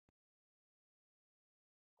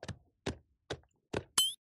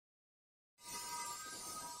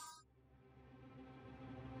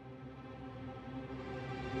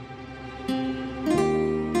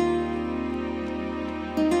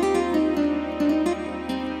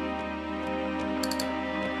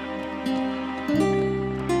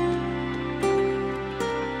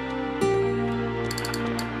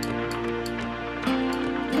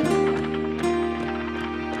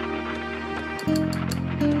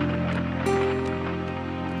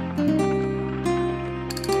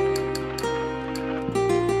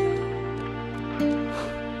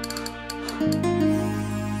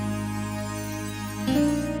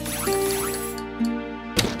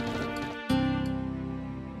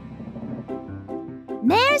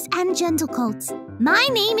Fairs and Gentle Colts. My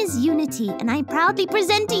name is Unity, and I proudly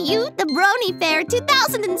present to you the Brony Fair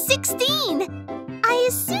 2016. I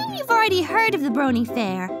assume you've already heard of the Brony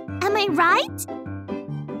Fair. Am I right?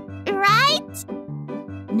 Right?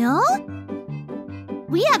 No?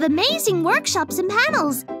 We have amazing workshops and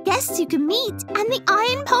panels, guests you can meet, and the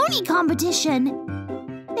EileMonty competition.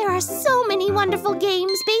 There are so many wonderful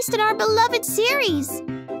games based on our beloved series.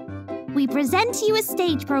 We present to you a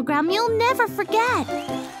stage program you'll never forget.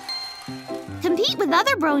 Compete with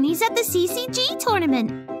other bronies at the CCG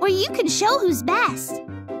tournament, where you can show who's best.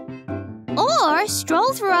 Or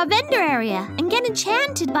stroll through our vendor area and get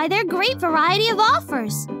enchanted by their great variety of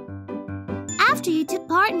offers. After you took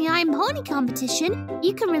part in the EileMonty competition,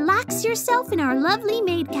 you can relax yourself in our lovely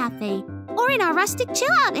maid cafe or in our rustic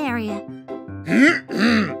chill-out area.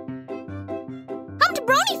 Come to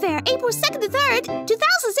Brony Fair, April 2nd to 3rd,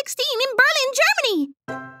 2016 in Berlin, Germany!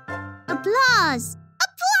 Applause!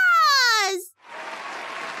 Applause!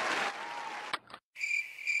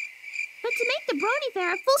 But to make the Brony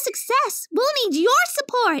Fair a full success, we'll need your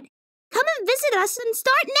support. Come and visit us and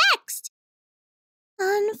start next!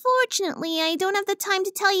 Unfortunately, I don't have the time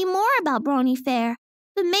to tell you more about Brony Fair,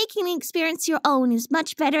 but making the experience your own is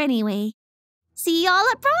much better anyway. See y'all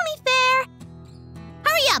at Brony Fair!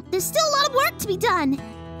 Hurry up, there's still a lot of work to be done.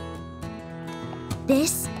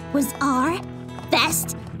 This was our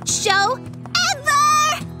best show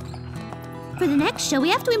ever! For the next show, we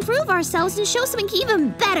have to improve ourselves and show something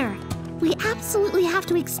even better. We absolutely have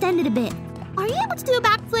to extend it a bit. Are you able to do a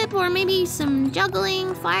backflip or maybe some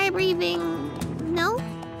juggling, fire breathing? No?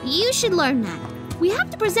 You should learn that. We have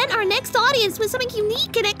to present our next audience with something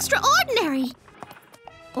unique and extraordinary.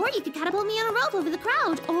 Or you could catapult me on a rope over the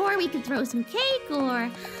crowd. Or we could throw some cake or...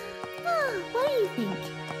 what do you think?